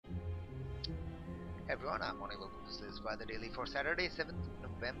Everyone, I'm Moni. Welcome to this by the daily for Saturday, 7th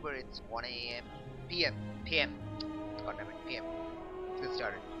November. It's 1 a.m. PM. God damn it, PM. Let's get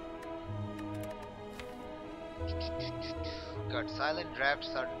started. Got silent draft,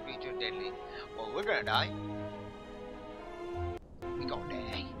 certain creature deadly. Well, we're gonna die. We gonna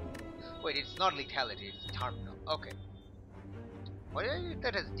die. Wait, it's not lethality, it's terminal. Okay. Why did I read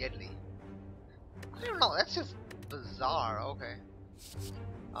that as deadly? I don't know, that's just bizarre. Okay.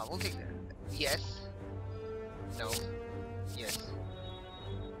 We'll take that. Yes. No. Yes.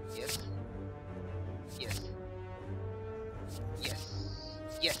 Yes. Yes. Yes.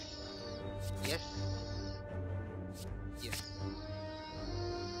 Yes. Yes. Yes.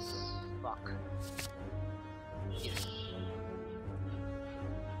 Fuck. Yes.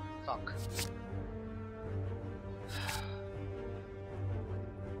 Fuck.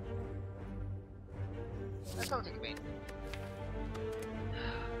 That sounds like a main.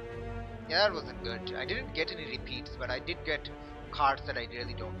 Yeah, that wasn't good. I didn't get any repeats, but I did get cards that I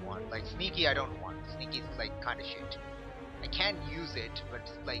really don't want. Like Sneaky, I don't want. Sneaky is like kind of shit. I can use it, but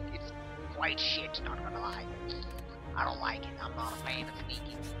like it's quite shit. Not gonna lie. I don't like it. I'm not a fan of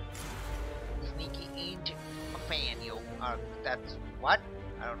Sneaky. Sneaky ain't a fan, yo. That's what?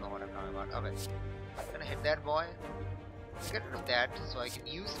 I don't know what I'm talking about. Okay, I'm gonna hit that boy. Get rid of that, so I can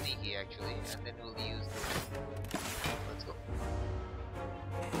use Sneaky actually, and then we'll use this. Let's go.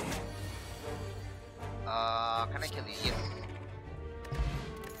 Can I kill you? Yes.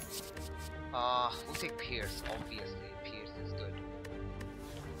 We'll take Pierce, obviously. Pierce is good.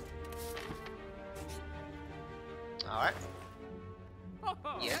 Alright.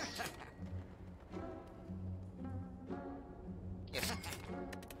 Yes. Yes.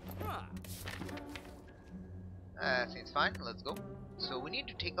 Seems fine. Let's go. So we need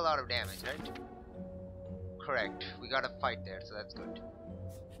to take a lot of damage, right? Correct. We got a fight there, so that's good.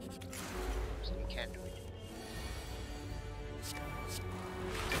 So we can do it.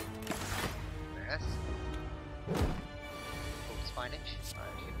 Yes. Focus Finance.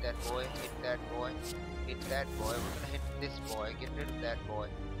 Alright, hit that boy, hit that boy, hit that boy. We're gonna hit this boy, get rid of that boy.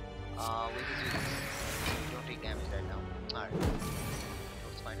 We'll just do this. Don't take damage right now. Alright.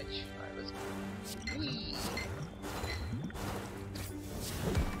 Focus Finance. Alright, let's go. Whee!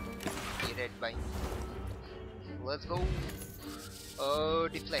 Get it, bye. Let's go.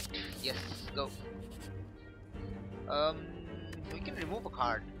 Deflect. Yes, go. We can remove a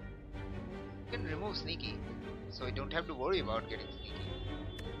card. We can remove Sneaky, so we don't have to worry about getting Sneaky.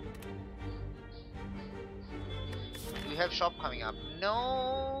 Do we have shop coming up?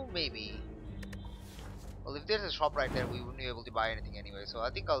 No, maybe. Well, if there's a shop right there, we wouldn't be able to buy anything anyway, so I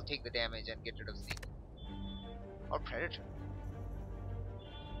think I'll take the damage and get rid of Sneaky. Or Predator.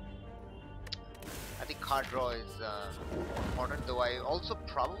 I think card draw is important, though I also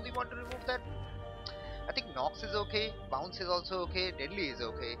probably want to remove that. I think Nox is okay, Bounce is also okay, Deadly is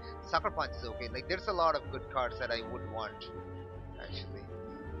okay, Sucker Punch is okay. Like there's a lot of good cards that I would want, actually.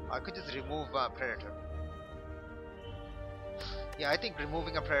 I could just remove Predator. Yeah, I think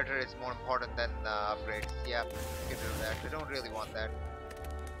removing a Predator is more important than upgrades. Yeah, get rid of that. I don't really want that.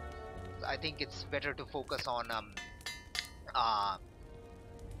 I think it's better to focus on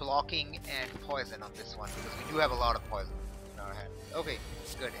blocking and poison on this one, because we do have a lot of poison in our hand. Okay,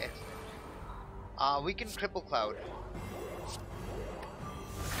 good, excellent. We can Triple Cloud.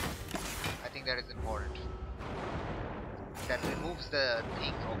 I think that is important. That removes the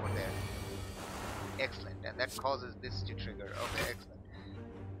thing over there. Excellent, and that causes this to trigger. Okay,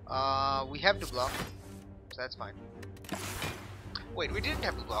 excellent. We have to block, so that's fine. Wait, we didn't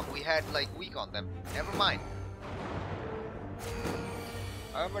have to block. We had like weak on them. Never mind.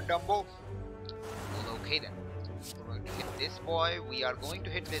 I'm a Dumbo. Well, okay then. We're going to hit this boy. We are going to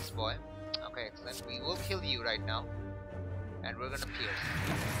hit this boy. Okay, excellent. We will kill you right now. And we're gonna pierce.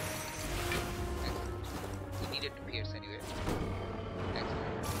 Excellent. We needed to pierce anyway.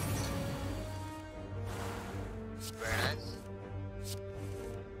 Excellent. Very nice.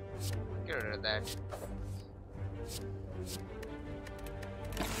 Get rid of that.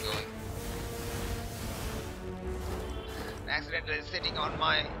 Keep going. Accidentally sitting on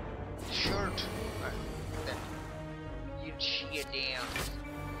my shirt. Right. Then you cheer down.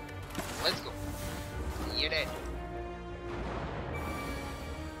 Let's go. You're dead.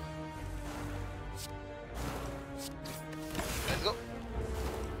 Let's go.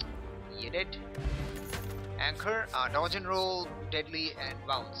 You're dead. Anchor, dodge and roll, deadly, and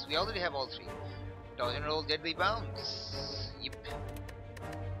bounce. We already have all three. Dodge and roll, deadly, bounce. Yep.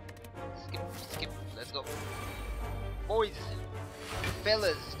 Skip. Let's go. Boys,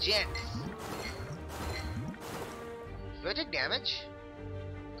 fellas, gents. Do I take damage?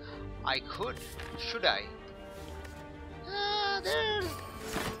 I could. Should I? There's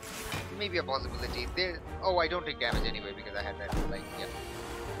maybe a possibility. There. Oh, I don't take damage anyway because I had that. Like, yeah.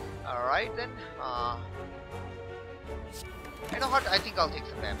 All right then. You know what? I think I'll take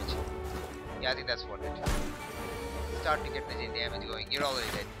some damage. Yeah, I think that's worth it. Start to get the damage going. You're already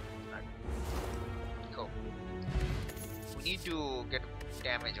dead. Right. Cool. We need to get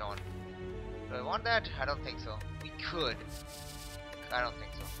damage on. Do I want that? I don't think so. We could. I don't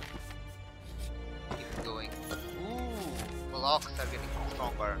think so. Keep it going. Ooh, blocks are getting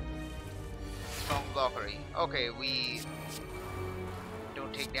stronger. Strong blockery. Okay, we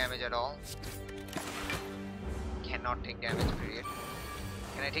don't take damage at all. Cannot take damage, period.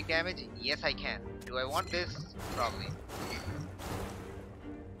 Can I take damage? Yes, I can. Do I want this? Probably.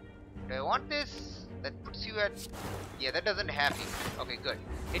 Do I want this? That puts you at... Yeah, that doesn't have you. Okay, good.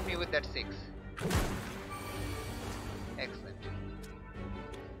 Hit me with that 6. Excellent.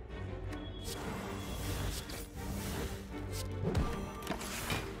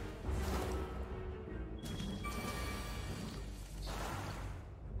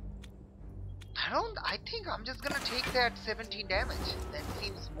 I think I'm just gonna take that 17 damage. That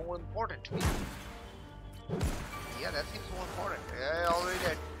seems more important to me. Yeah, that seems more important. Yeah, already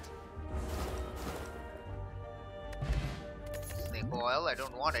dead. Snake oil, I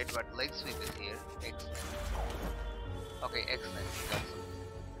don't want it, but leg sweep is here. Excellent. Okay, excellent. We got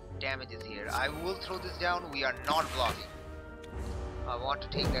some damages here. I will throw this down. We are not blocking. I want to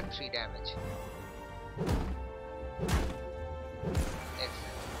take that 3 damage. Excellent.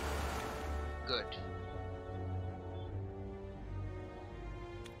 Good.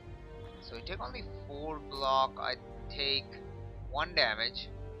 So we take only 4 block. I take 1 damage.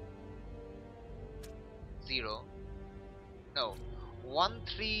 0. No. 1,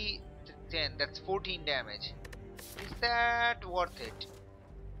 3, 10. That's 14 damage. Is that worth it?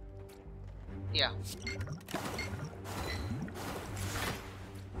 Yeah.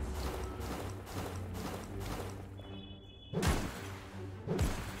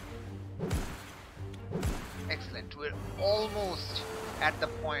 Excellent. We're almost at the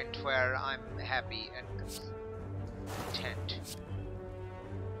point where I'm happy and content.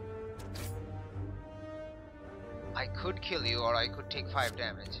 I could kill you or I could take 5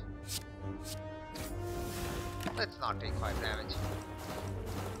 damage. Let's not take 5 damage.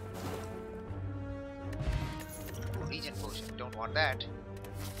 Ooh, regen potion. Don't want that.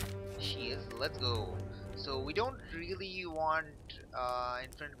 Shields. Let's go. So we don't really want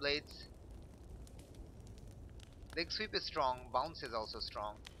infinite blades. Leg sweep is strong, bounce is also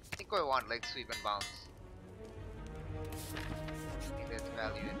strong. I think I want leg sweep and bounce. I think there's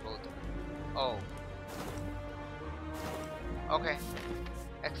value in both. Oh. Okay.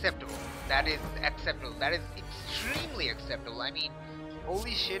 Acceptable. That is acceptable. That is extremely acceptable. I mean,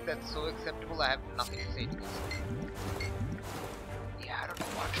 holy shit, that's so acceptable. I have nothing to say to this. Yeah, I don't know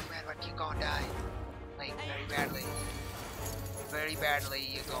what you man, but you gonna die. Like, very badly. Very badly,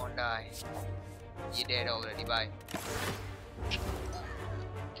 you gonna die. You're dead already, bye.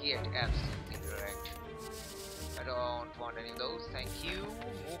 Get absolutely correct. I don't want any of those, thank you.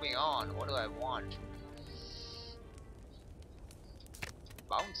 Moving on, what do I want?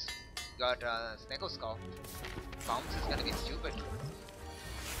 Bounce. Got Snake Skull. Bounce is gonna be stupid.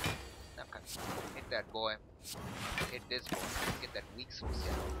 Okay. Hit that boy. Hit this boy. Get that weak source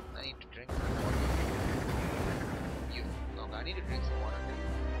down. I need to drink some water. You. Okay, I need to drink some water.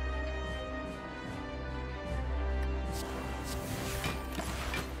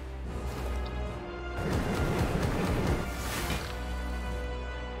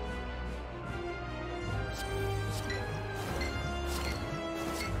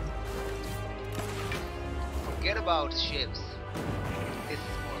 Forget about ships. This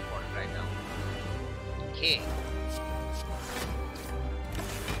is more important right now. Okay.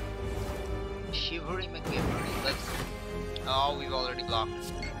 Shivery McGivery. Let's go. Oh, we've already blocked.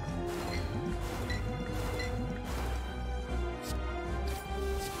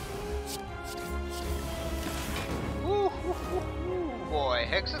 Boy,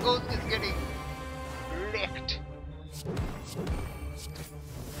 Hexaghost is getting wrecked.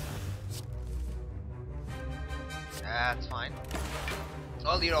 That's fine.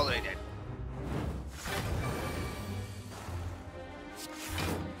 Oh, you're already dead.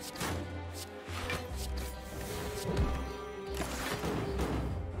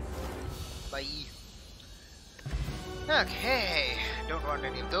 Bye. Okay, don't want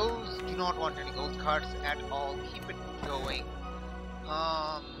any of those. Do not want any gold cards at all. Keep it going.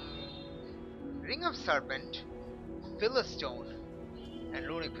 Ring of Serpent, Philistone, and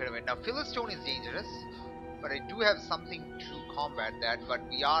Runic Pyramid. Now, Philistone is dangerous, but I do have something to combat that, but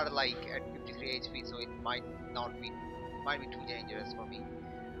we are like at 53 HP, so it might not be, might be too dangerous for me.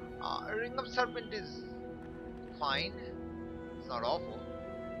 Ring of Serpent is fine. It's not awful.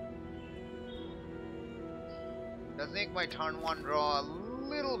 Does make my turn 1 draw a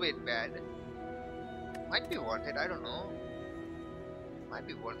little bit bad. Might be worth it, I don't know. Might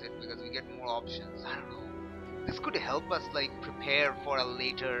be worth it because we get more options. I don't know. This could help us like prepare for a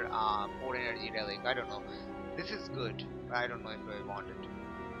later 4 energy relic. I don't know. This is good, but I don't know if I want it.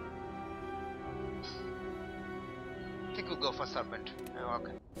 I think we'll go for Serpent. Oh,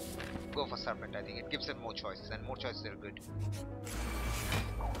 okay. Go for Serpent, I think. It gives them more choices, and more choices are good.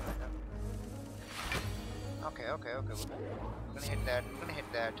 Okay. We're gonna hit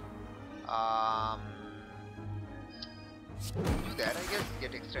that. Do that, I guess.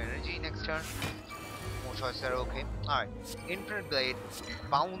 Get extra energy next turn. More choices are okay. Alright. Infinite Blade.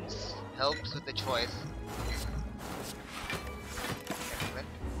 Bounce helps with the choice. Excellent.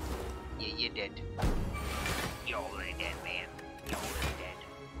 Yeah, you're dead. You're already dead, man.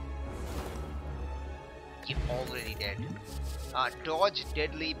 You're already dead. Dodge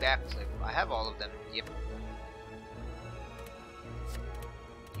Deadly Backflip. I have all of them. Yep.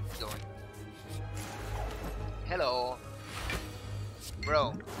 Keep going. Hello.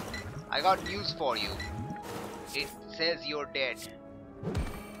 Bro, I got news for you. It says you're dead.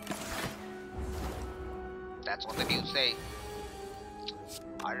 That's what the news say.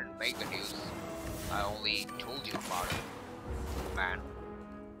 I didn't make the news. I only told you about it. Man.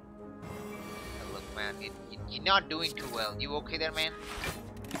 Look, man, you're not doing too well. You okay there, man?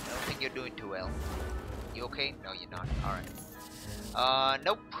 I don't think you're doing too well. You okay? No, you're not. Alright.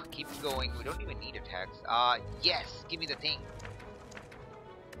 Nope. Keep going. We don't even need attacks. Yes. Give me the thing.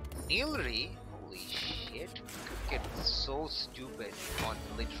 Nilri? Holy shit. Could get so stupid on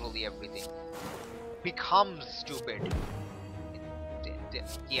literally everything. Becomes stupid.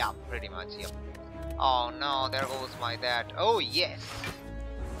 Yeah, pretty much, yep. Oh no, there goes my that. Oh yes.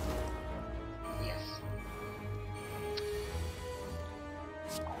 Yes.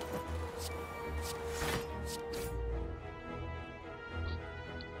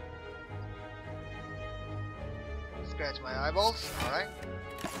 Scratch my eyeballs, alright.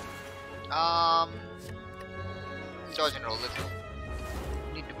 Dodge and roll, let's go.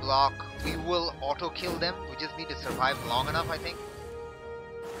 Need to block. We will auto kill them. We just need to survive long enough, I think.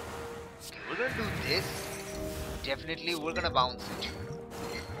 Okay, we're gonna do this. Definitely, we're gonna bounce it.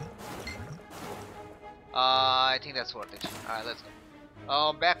 I think that's worth it. Alright, let's go.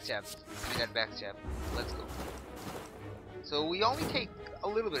 Backstab. Give me that backstab. Let's go. So we only take a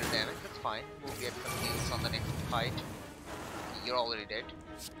little bit of damage. That's fine. We'll get some heals on the next fight. You're already dead.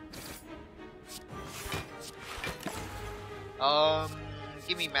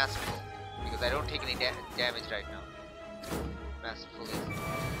 Give me Masterful, because I don't take any damage right now. Masterful is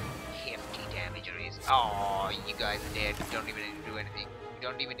hefty damage raise. Oh, you guys are dead. You don't even need to do anything. You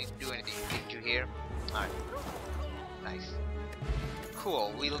don't even need to do anything. Didn't you hear? Alright. Nice.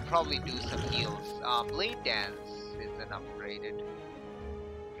 Cool. We'll probably do some heals. Blade Dance is an upgraded.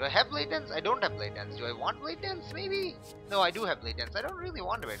 Do I have Blade Dance? I don't have Blade Dance. Do I want Blade Dance? Maybe? No, I do have Blade Dance. I don't really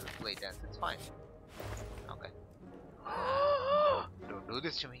want to Blade Dance. It's fine. Okay. Don't do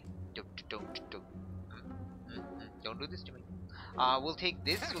this to me. Don't do this to me. We'll take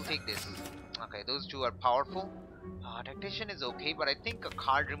this. Okay, those two are powerful. Tactician is okay, but I think a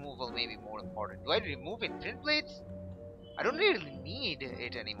card removal may be more important. Do I remove Infinite Blades? I don't really need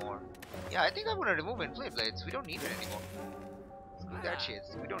it anymore. Yeah, I think I'm gonna remove Infinite Blades. We don't need it anymore. Screw that shit.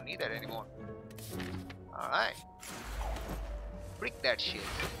 We don't need that anymore. Alright. Break that shit.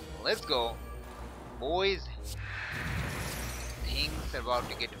 Let's go. Boys. Things are about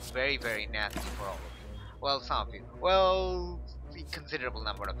to get very, very nasty for all of you. Well, some of you. Well, a considerable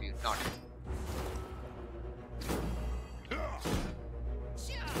number of you. Not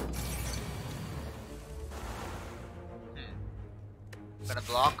Gonna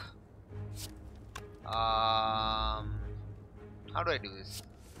block. How do I do this?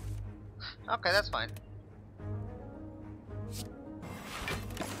 Okay, that's fine.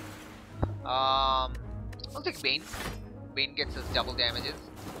 I'll take Bane. Bane gets us double damages.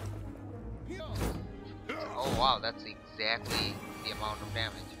 Oh wow, that's exactly the amount of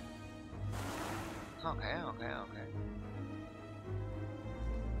damage. Okay.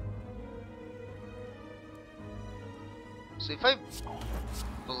 So if I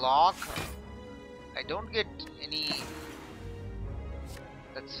block, I don't get any.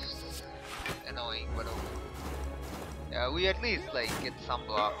 That's annoying, but yeah, we at least like get some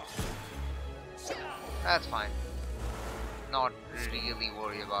block. That's fine. Not really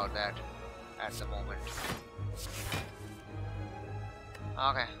worry about that at the moment.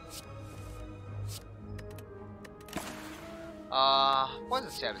 Okay.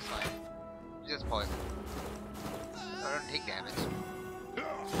 Poison stab is fine. Just poison. I don't take damage.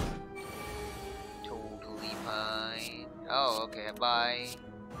 Totally fine. Oh, okay. Bye.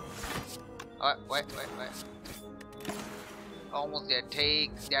 Oh, wait. Almost there.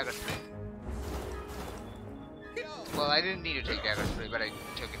 Take dagger spray. Well, I didn't need to take dagger spray, but I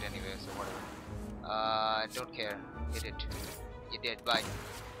took it anyway, so whatever. Don't care. Hit it. You're dead. Bye.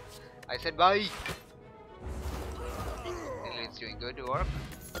 I said bye. It's doing good work.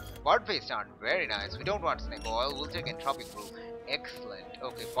 Bard face turn. Very nice. We don't want snake oil. We'll take entropic brew. Excellent.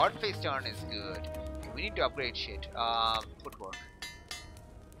 Okay, bard face turn is good. We need to upgrade shit. Footwork.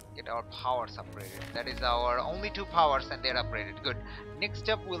 Get our powers upgraded. That is our only 2 powers and they're upgraded. Good. Next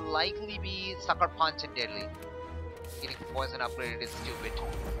up will likely be Sucker Punch and Deadly. Getting poison upgraded is stupid.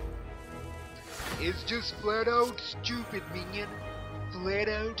 It's just flat out stupid, minion. Flat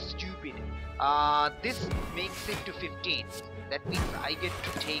out stupid. This makes it to 15. That means I get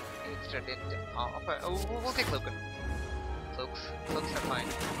to take extra debt. We'll take Cloaken. Cloaks are fine.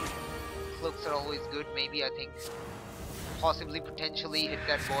 Cloaks are always good. Maybe I think possibly potentially hit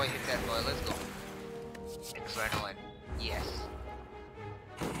that boy. Let's go. Adrenaline. Yes.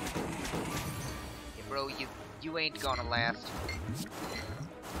 Hey, bro, you ain't gonna last.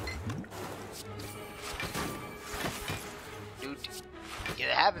 Dude, you're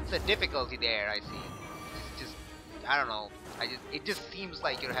having some difficulty there, I see. Just I don't know. It just seems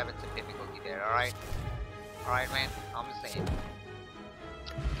like you're having some difficulty there, alright? Alright, man. I'm just saying.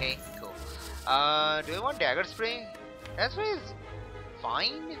 Okay, cool. Do you want dagger spray? Dagger spray is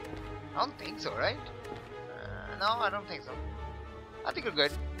fine? I don't think so, right? No, I don't think so. I think we're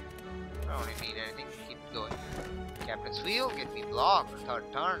good. I don't really need anything. Keep going. Captain's wheel, get me blocked. Third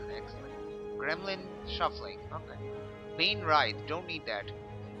turn, excellent. Gremlin shuffling, okay. Bane Ride, don't need that.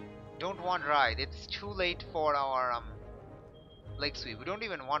 Don't want Ride. It's too late for our leg sweep. We don't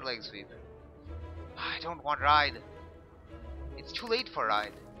even want leg sweep. I don't want Ride. It's too late for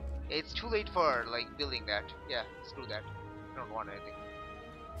Ride. It's too late for like building that. Yeah, screw that. I don't want anything.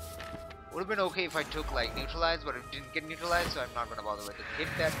 Would have been okay if I took like neutralize, but it didn't get neutralized, so I'm not gonna bother with it. Hit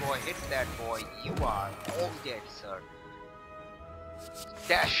that boy. You are all dead, sir.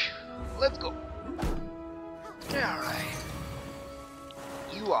 Dash. Let's go. Alright.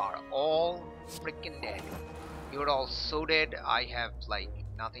 You are all freaking dead. You're all so dead, I have like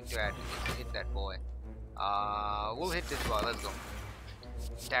nothing to add. Just hit that boy. We'll hit this boy, let's go.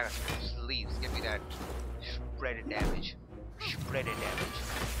 Dagger sleeves, give me that shredded damage.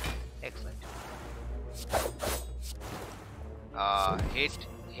 Excellent. Hit.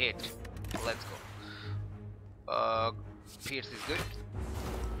 Let's go. Pierce is good.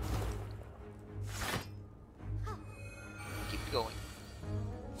 Keep going.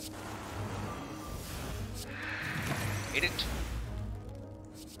 Hit it.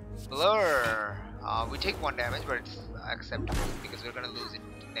 Blur. We take 1 damage, but it's acceptable because we're gonna lose it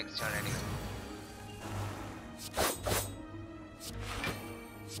next turn anyway.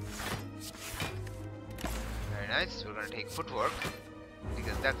 Very nice. We're gonna take footwork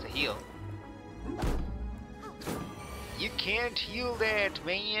because that's a heal. You can't heal that,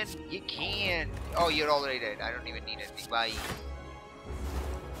 man. You can't. Oh, you're already dead. I don't even need anything. Bye.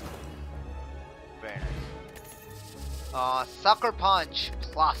 Very nice. Sucker Punch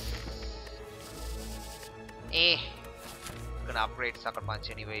plus. Gonna upgrade Sucker Punch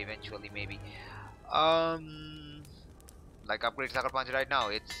anyway. Eventually, maybe. Like upgrade Sucker Punch right now.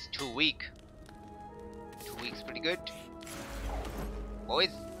 It's too weak. 2 weeks, pretty good.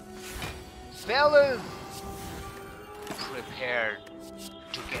 Boys, fellas, prepared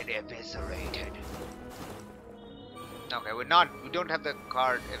to get eviscerated. Okay, we don't have the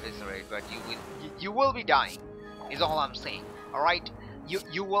card eviscerate, but you will be dying. Is all I'm saying. All right,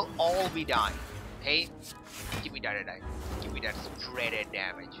 you will all be dying. Hey, give me that attack. Give me that spreaded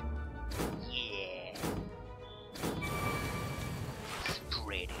damage. Yeah,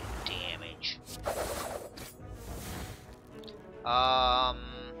 spreaded damage.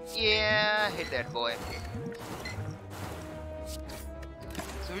 Yeah, hit that boy.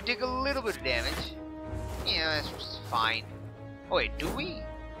 So we take a little bit of damage. Yeah, that's fine. Oh wait, do we?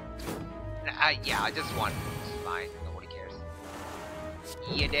 Yeah, I just want. It's fine. Nobody cares.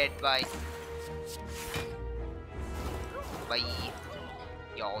 You're dead. Bye. Bye.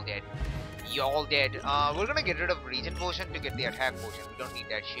 Y'all dead. Y'all dead. We're gonna get rid of regen potion to get the attack potion. We don't need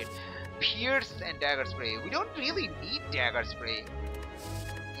that shit. Pierce and dagger spray. We don't really need dagger spray.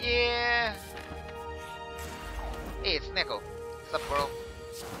 Yeah. Hey, it's Neko. Sup, bro?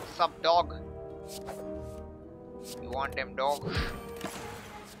 Sup, dog? You want them dog?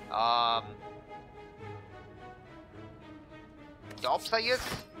 Um, Dops, I guess.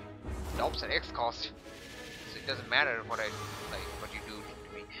 Dops are X cost, so it doesn't matter what what you do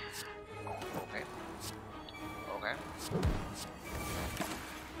to me. Okay. Okay.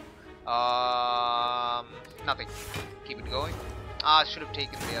 Nothing. Keep it going. Ah, should have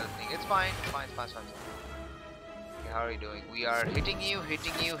taken the other thing. It's fine. It's fine. It's fine. It's fine. Okay, how are you doing? We are hitting you,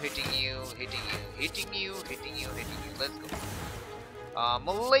 hitting you, hitting you, hitting you, hitting you, hitting you, hitting you. Let's go.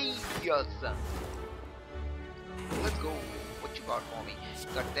 Malaysia, son. Let's go. What you got for me?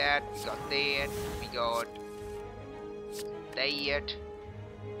 Got that. We got that. We got that.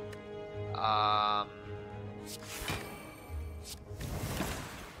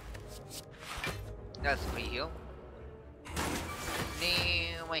 That's free heal.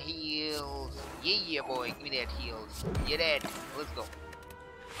 No, my heals. Yeah, boy, give me that heals. You're dead. Let's go.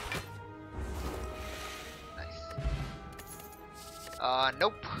 Nice.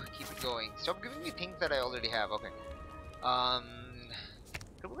 Nope. Keep it going. Stop giving me things that I already have. Okay.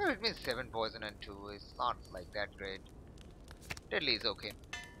 Critical hit means 7 poison and 2. It's not like that great. Deadly is okay.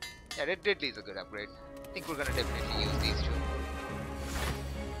 Yeah, Deadly is a good upgrade. I think we're gonna definitely use these two.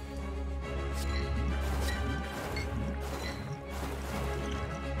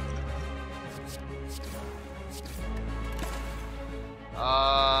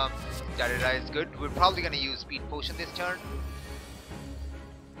 Jarira is good. We're probably gonna use Speed Potion this turn.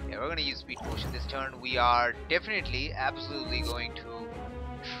 Yeah, we're gonna use Speed Potion this turn. We are definitely, absolutely going to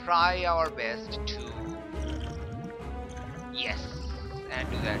try our best to... Yes! And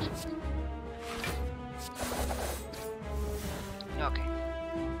do that. Okay.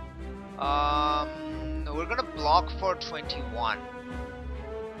 We're gonna block for 21.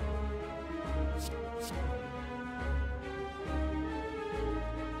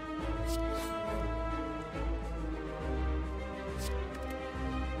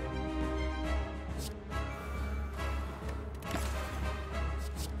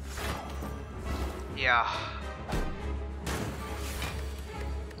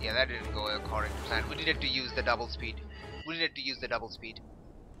 Yeah, that didn't go according to plan. We needed to use the double speed.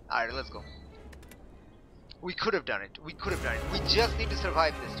 Alright, let's go. We could have done it. We just need to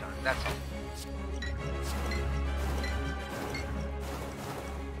survive this turn. That's all.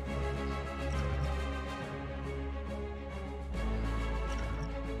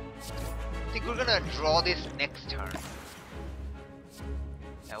 I think we're gonna draw this next turn.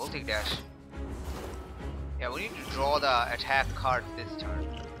 Yeah, we'll take dash. Yeah, we need to draw the attack card this turn.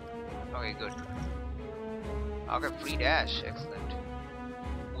 Okay, good. Okay, free dash. Excellent.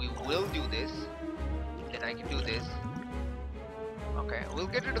 We will do this. Then I can do this. Okay, we'll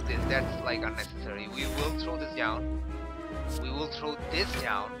get rid of this. That's like unnecessary. We will throw this down. We will throw this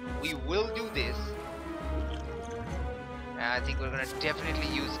down. We will do this. And I think we're gonna definitely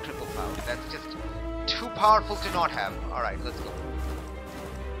use Triple Power. That's just too powerful to not have. Alright, let's go.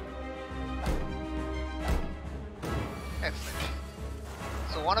 Excellent.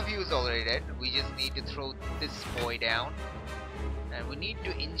 So one of you is already dead. We just need to throw this boy down. And we need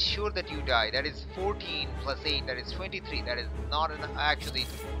to ensure that you die. That is 14 plus 8. That is 23. That is not enough. Actually,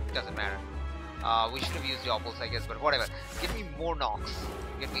 it doesn't matter. We should have used Doppels, I guess, but whatever. Get me more knocks.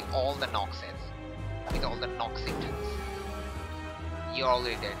 Get me all the knock sets. With all the knock symptoms. You're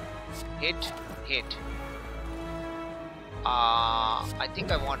already dead. Hit. Hit. I think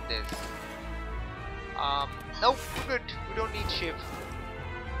I want this. Nope, we're good. We don't need shift.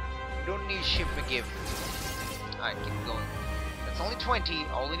 We don't need shift to give. Alright, keep going. That's only 20.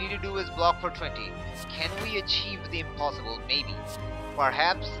 All we need to do is block for 20. Can we achieve the impossible? Maybe.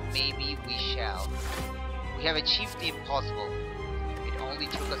 Perhaps, maybe we shall. We have achieved the impossible. It only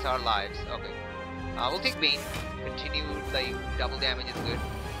took us our lives. Okay. We'll take Bane. Continue, like, double damage is good.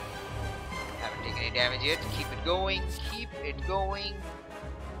 Haven't taken any damage yet. Keep it going. Keep it going.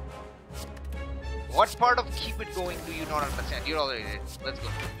 What part of keep it going do you not understand? You're already dead. Let's go.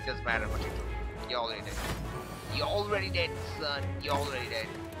 It doesn't matter what you do. You're already dead. You're already dead, son. You're already dead.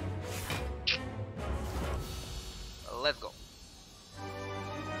 Let's go.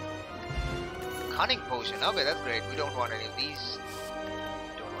 Cunning potion. Okay, that's great. We don't want any of these.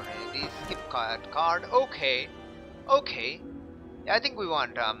 Don't want any of these. Skip card. Okay. Okay. Yeah, I think we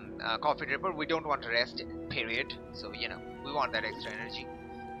want Coffee Dripper. We don't want rest. Period. So, you know, we want that extra energy.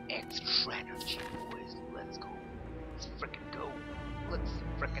 Extra energy, boys. Let's go. Let's frickin' go. Let's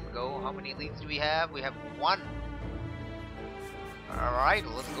frickin' go. How many leads do we have? We have 1. Alright,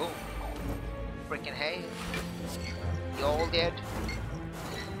 let's go. Frickin' hey. You all dead?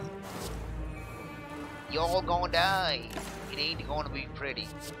 You all gonna die. It ain't gonna be pretty.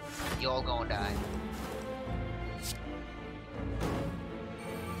 You all gonna die.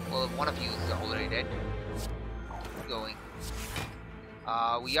 one of you is already dead. Going.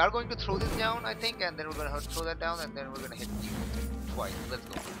 We are going to throw this down, I think, and then we're gonna throw that down, and then we're gonna hit you twice. Let's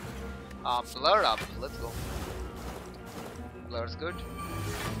go. Blur up. Let's go. Blur's good.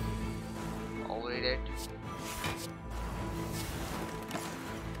 Already dead.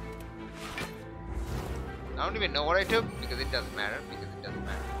 I don't even know what I took because it doesn't matter.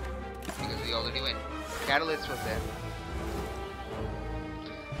 Because we already win. Catalyst was there.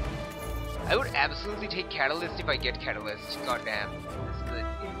 I would absolutely take Catalyst if I get Catalyst. God damn. This is an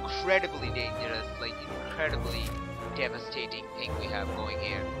incredibly dangerous, like incredibly devastating thing we have going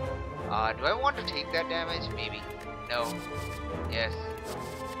here. Do I want to take that damage? Maybe. No. Yes.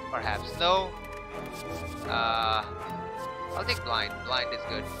 Perhaps. No. I'll take Blind. Blind is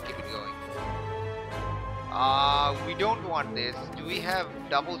good. Keep it going. We don't want this. Do we have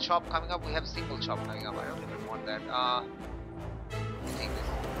double chop coming up? We have single chop coming up. I don't even want that. Take this.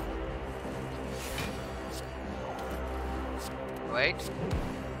 Wait.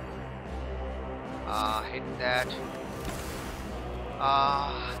 Hit that.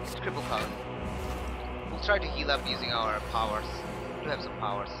 It's cripple cloud. We'll try to heal up using our powers. We do have some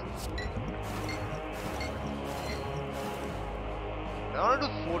powers. I want to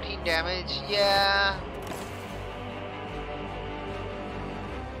do 14 damage. Yeah.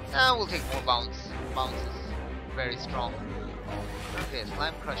 We'll take more bounce. Bounce is very strong. Okay,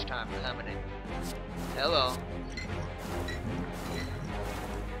 slime crush time permanent. Hello.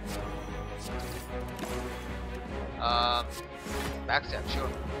 Backstab, sure.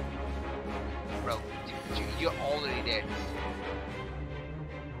 Bro, you're already dead.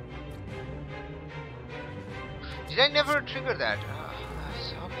 Did I never trigger that?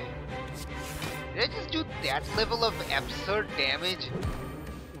 Okay. Did I just do that level of absurd damage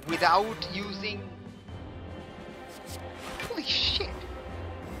without using... Holy shit!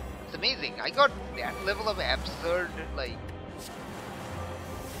 It's amazing. I got that level of absurd, like...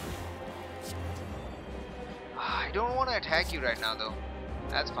 I don't want to attack you right now though.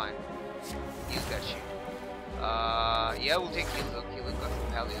 That's fine. Use that shit. Yeah, we'll take kill look. Kill look.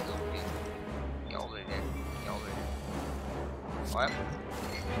 Hell yeah, don't kill. You're already dead. You're already dead. What?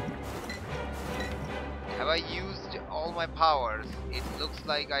 Have I used all my powers? It looks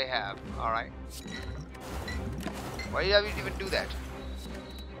like I have. Alright. Why did I even do that?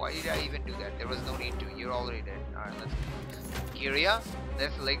 Why did I even do that? There was no need to. You're already dead. Alright, let's go. Kyria.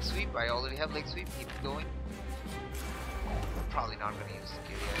 There's leg sweep. I already have leg sweep. Keep it going. Probably not gonna use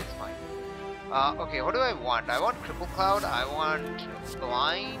Kyria. It's fine. Okay, what do I want? I want Cripple Cloud. I want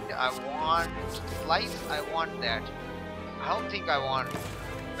Blind. I want Slice. I want that. I don't think I want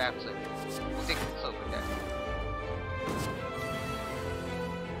Backflip. We'll take the cloak with that.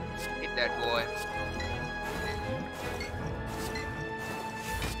 Hit that boy.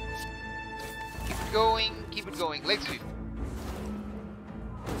 Keep it going. Keep it going. Leg sweep.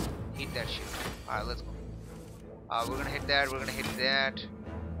 Hit that shit. Alright, let's go. We're gonna hit that. We're gonna hit that.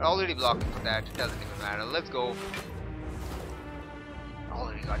 We're already blocking for that. It doesn't even matter. Let's go.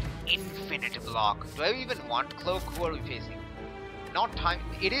 Already got infinite block. Do I even want cloak? Who are we facing? Not time.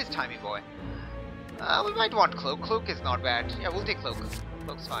 It is Timey Boy. We might want cloak. Cloak is not bad. Yeah, we'll take cloak.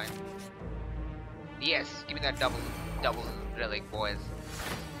 Cloak's fine. Yes, give me that double relic, boys.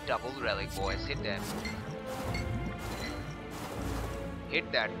 Double relic, boys. Hit them. Hit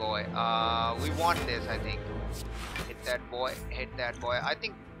that boy. We want this, I think. Hit that boy. Hit that boy. I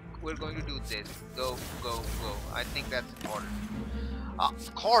think we're going to do this. Go, go, go. I think that's important.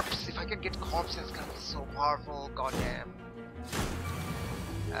 Corpse. If I can get corpse, it's gonna be so powerful. God damn.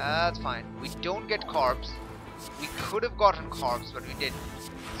 That's fine. We don't get corpse. We could have gotten corpse, but we didn't.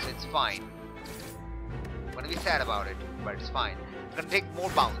 So it's fine. I'm gonna be sad about it, but it's fine. It's gonna take more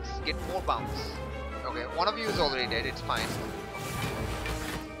bounce. Get more bounce. Okay, one of you is already dead. It's fine.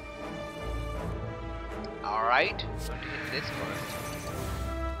 Alright. I'm going to hit this first.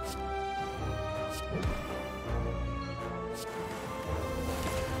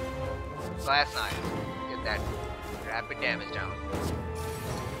 Glass knife. Get that rapid damage down.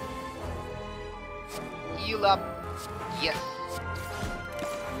 Heal up. Yes.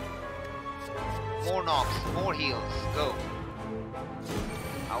 More knocks. More heals. Go.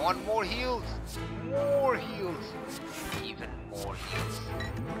 I want more heals. More heals. Even more heals.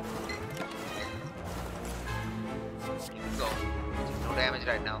 Go. No damage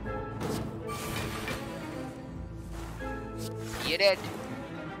right now. You're dead.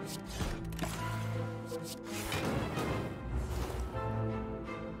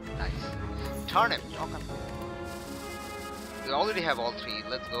 Nice. Turnip. Okay. We already have all three.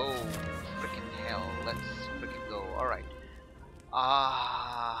 Let's go. Freaking hell. Let's freaking go. Alright.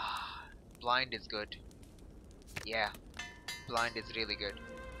 Blind is good. Yeah, blind is really good.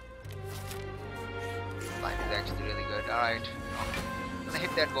 Blind is actually really good. Alright. Gonna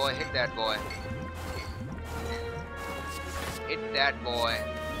hit that boy, hit that boy. Hit that boy.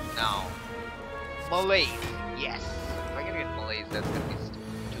 Now. Malaise. Yes. If I can get Malaise, that's gonna be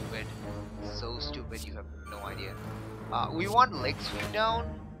stupid. So stupid, you have no idea. We want leg sweep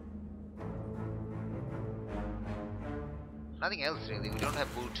down. Nothing else really. We don't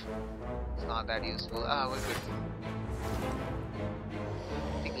have boot. It's not that useful. We're good.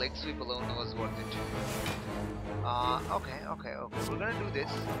 I think leg sweep alone was worth it. Okay. We're gonna do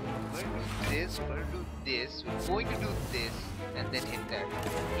this. We're gonna do this. We're gonna do this. We're going to do this, and then hit that.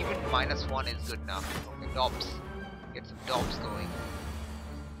 Even -1 is good enough. Okay, dops. Get some dops going.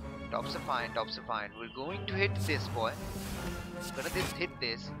 Dops are fine. Dops are fine. We're going to hit this boy. We're gonna hit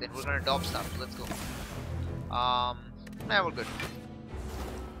this. Then we're gonna dop stuff. Let's go. Nah, we're good.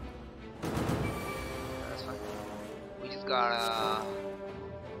 That's fine. We just gotta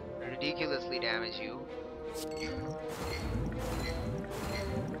ridiculously damage you.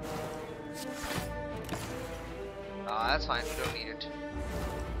 That's fine, we don't need it.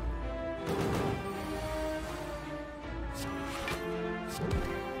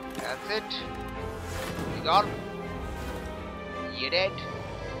 That's it. We got him. You dead.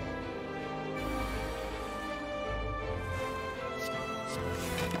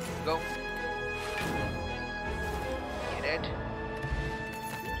 Go. You dead.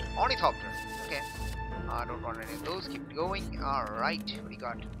 Ornithopter. Okay. I don't want any of those. Keep going. Alright. What do you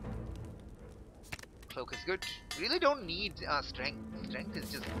got? Cloak is good. Really don't need strength. Strength is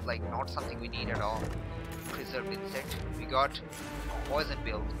just like not something we need at all. Preserved insect. We got poison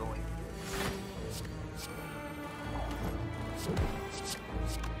build going.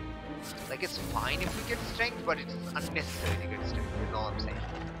 Like it's fine if we get strength, but it's unnecessary to get strength. That's all I'm saying.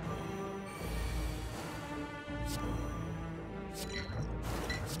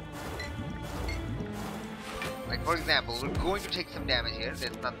 Like for example, we're going to take some damage here.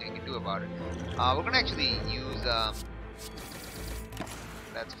 There's nothing we can do about it. We're gonna actually use.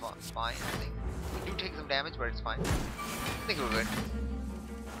 That's fine. I think we do take some damage, but it's fine. I think we're good.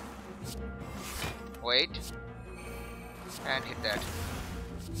 Wait, and hit that.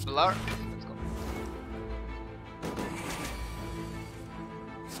 Blur. Let's go.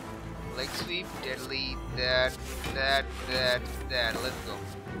 Leg sweep, deadly. That. Let's go.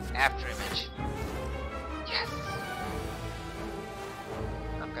 After image. Yes.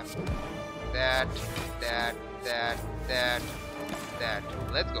 Okay. That.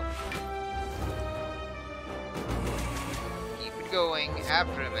 Let's go. Keep it going.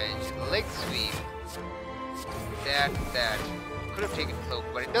 After image. Leg sweep. That. Could have taken cloak,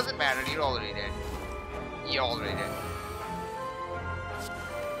 but it doesn't matter. You're already dead. You're already dead.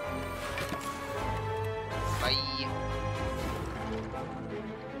 Bye.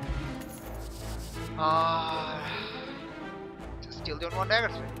 Still don't want dagger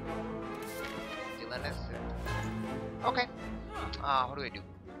threat. Still unnecessary. Okay. What do I do?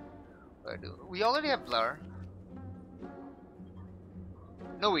 What do I do? We already have blur.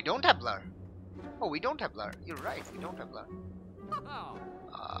 No, we don't have blur. Oh, we don't have blur. You're right. We don't have blur.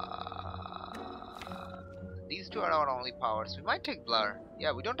 These two are our only powers. We might take blur.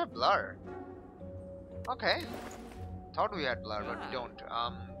 Yeah, we don't have blur. Okay. Thought we had blur, but we don't.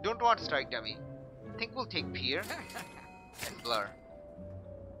 Don't want strike dummy. Think we'll take peer and blur.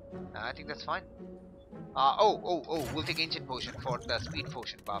 I think that's fine. We'll take ancient potion for the speed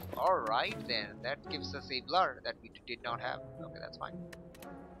potion buff. Alright then, that gives us a blur that we did not have. Okay, that's fine.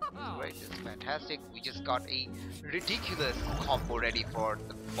 Great, this is fantastic. We just got a ridiculous combo ready for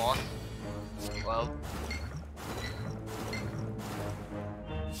the boss. Well,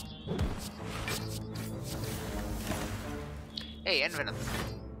 hey, Envenom.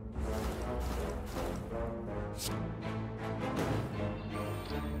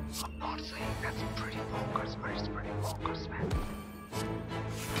 I'm not saying that's pretty bonkers, but it's pretty bonkers, man.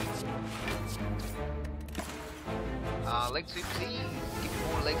 Leg sweep, please. Give me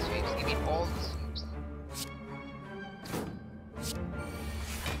more leg sweeps. Give me all the sweeps.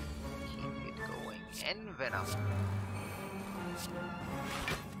 Keep it going. Envenom.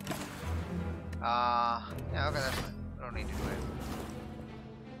 Yeah, okay, that's fine. I don't need to do it.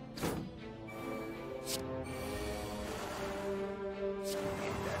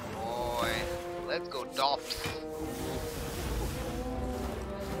 Hit that boy. Let's go, Dops.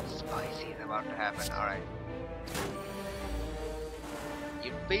 Spicy is about to happen. Alright.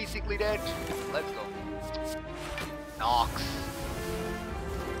 You're basically dead. Let's go. Knocks.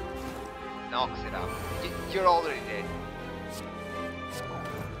 Knocks it out. You're already dead.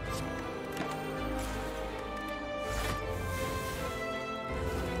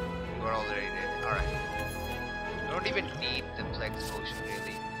 don't even need the flex potion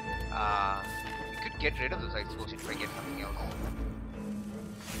really. We could get rid of the flex potion if I get something else.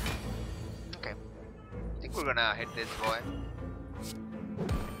 Okay. I think we're gonna hit this boy.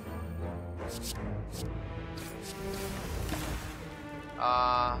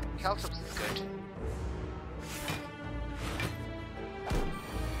 Caltrops is good.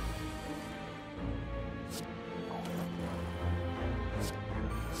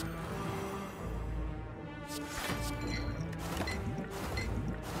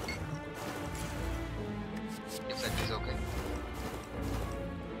 If that is okay.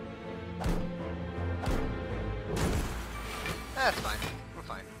 That's fine. We're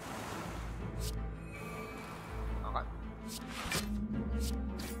fine. Okay.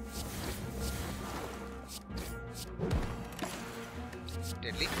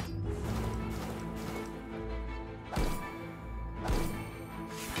 Deadly.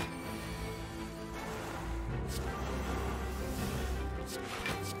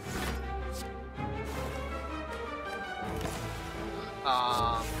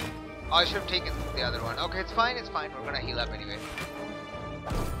 I should have taken the other one. Okay, it's fine, we're gonna heal up anyway.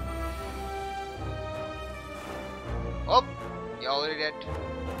 Oh! You're already dead.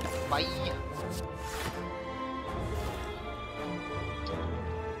 Bye!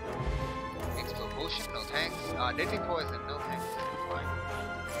 Explode potion, no thanks. Deadly poison, no thanks. Fine.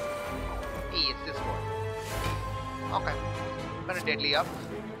 Hey, it's this one. Okay. I'm gonna deadly up.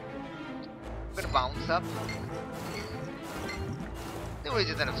 I'm gonna bounce up. We're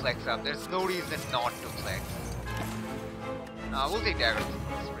just gonna flex up. There's no reason not to flex. We'll take dagger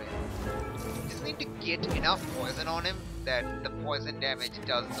spray. Just need to get enough poison on him that the poison damage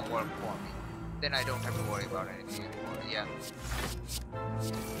does the work for me. Then I don't have to worry about anything anymore. Yeah.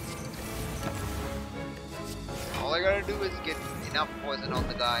 All I gotta do is get enough poison on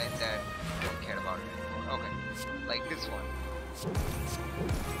the guy that I don't care about it anymore. Okay. Like this one.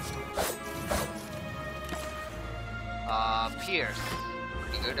 Pierce.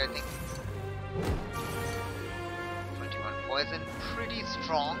 Pretty good, I think. 21 poison. Pretty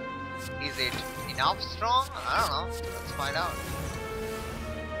strong. Is it enough strong? I don't know. Let's find out.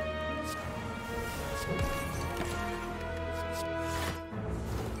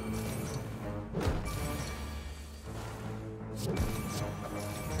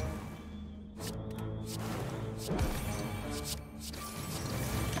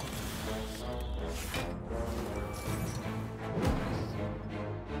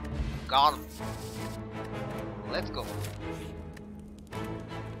 Got him. Let's go.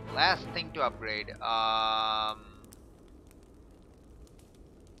 Last thing to upgrade.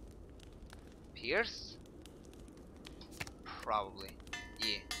 Pierce? Probably.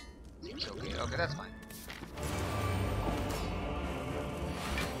 Yeah. Seems okay. Okay, that's fine.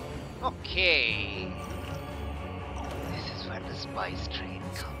 Okay. This is where the spice train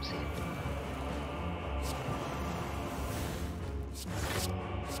comes in.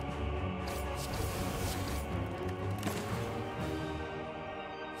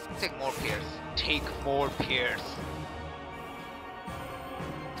 Take more Pierce. Take more Pierce.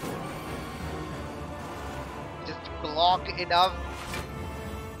 Just block enough.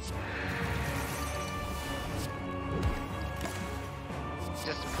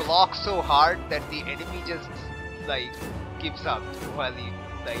 Just block so hard that the enemy just like gives up while you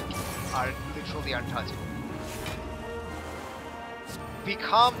like are literally untouchable.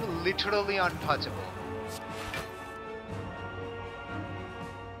 Become literally untouchable.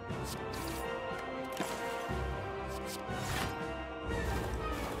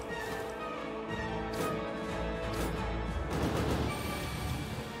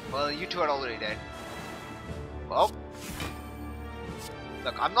 Well, you two are already dead. Well,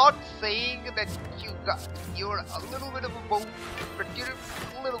 look, I'm not saying that you're a little bit of a boat, but you're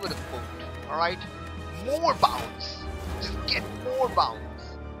a little bit of a boat. All right, more bounce. Just get more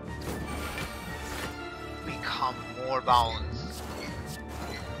bounce. Become more bounce.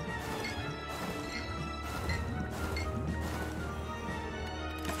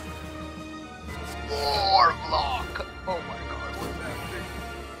 More block. Oh my god, what's happening?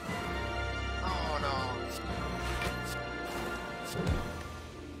 Oh no.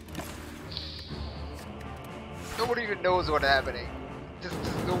 Nobody even knows what's happening. Just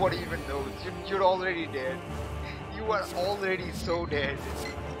nobody even knows. You're already dead. You are already so dead.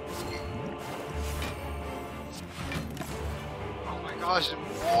 Oh my gosh,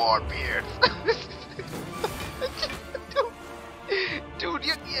 more beards. Dude,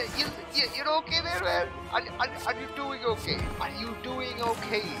 you're okay there, man? Are you doing okay? Are you doing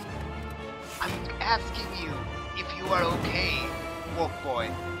okay? I'm asking you if you are okay, Wolf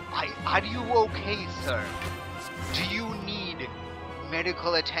Boy. Are you okay, sir? Do you need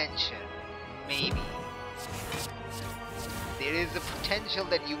medical attention? Maybe. There is a potential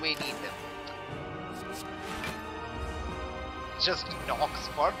that you may need them. Just knocks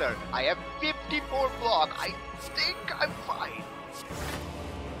further. I have 54 block. I think I'm fine.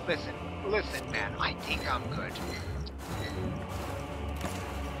 Listen, man. I think I'm good.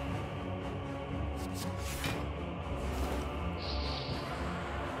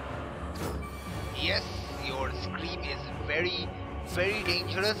 Yes, your scream is very, very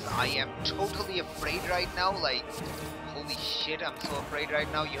dangerous. I am totally afraid right now. Like, holy shit, I'm so afraid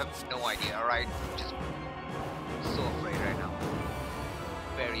right now. You have no idea, alright? Just so afraid right now.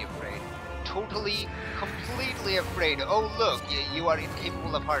 Very afraid. Totally, completely afraid. Oh, look, you are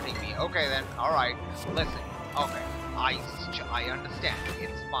incapable of hurting me. Okay then, alright. Listen, okay. I understand.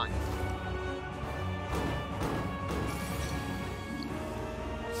 It's fine.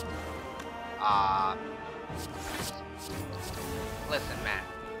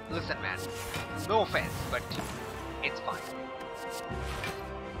 Listen, man. No offense, but it's fine.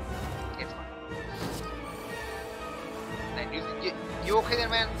 It's fine. And you okay there,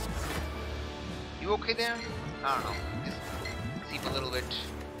 man? You okay there? I don't know. Just seem a little bit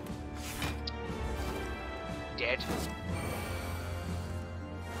dead.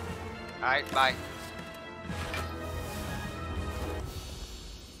 Alright, bye.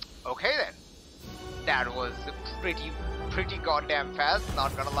 Okay then. That was pretty goddamn fast,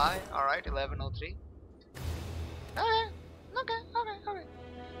 not gonna lie. Alright, 11:03. Okay.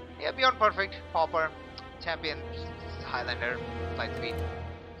 Yeah, beyond perfect. Popper, champion, Highlander, flight speed.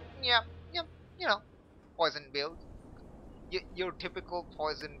 Yeah, you know, poison build. Your typical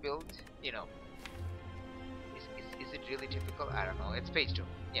poison build, you know. Is it really typical? I don't know. It's page 2.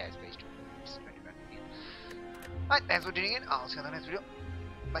 Yeah, it's page 2. It's 20 minutes. Alright, thanks for tuning in. I'll see you in the next video.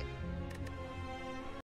 Bye.